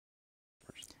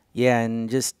Yeah, and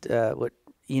just what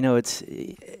you know, it's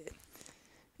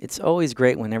always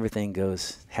great when everything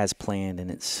goes has planned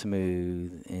and it's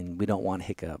smooth and we don't want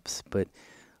hiccups. But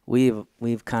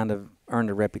we've kind of earned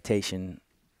a reputation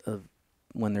of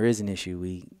when there is an issue,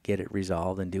 we get it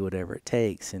resolved and do whatever it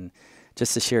takes. And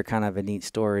just to share kind of a neat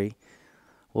story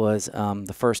was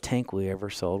the first tank we ever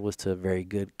sold was to a very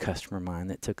good customer of mine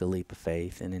that took a leap of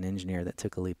faith and an engineer that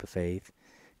took a leap of faith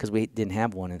because we didn't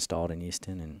have one installed in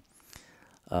Houston. And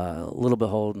little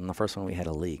behold, in the first one we had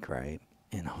a leak, right?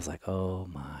 And I was like, oh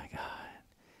my God.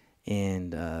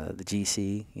 And the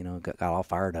GC, got all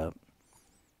fired up,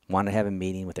 wanted to have a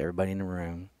meeting with everybody in the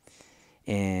room.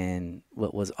 And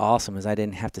what was awesome is I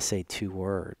didn't have to say two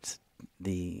words.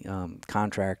 The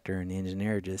contractor and the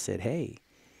engineer just said, hey,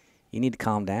 you need to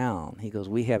calm down. He goes,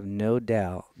 we have no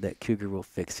doubt that Cougar will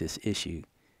fix this issue.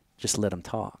 Just let him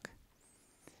talk.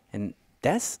 And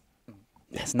that's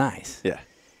nice. Yeah.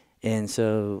 And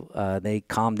so they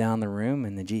calmed down the room,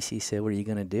 and the GC said, what are you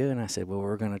going to do? And I said, well,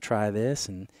 we're going to try this.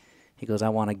 And he goes, I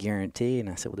want a guarantee. And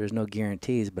I said, well, there's no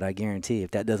guarantees, but I guarantee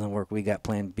if that doesn't work, we got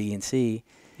plan B and C.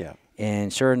 Yeah.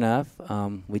 And sure enough,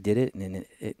 we did it, and then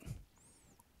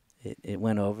it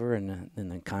went over, and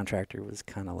the contractor was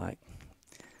kind of like,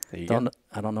 I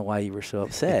don't know why you were so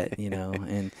upset,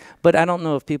 but I don't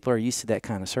know if people are used to that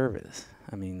kind of service.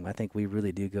 I mean, I think we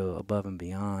really do go above and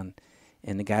beyond,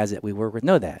 and the guys that we work with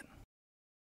know that.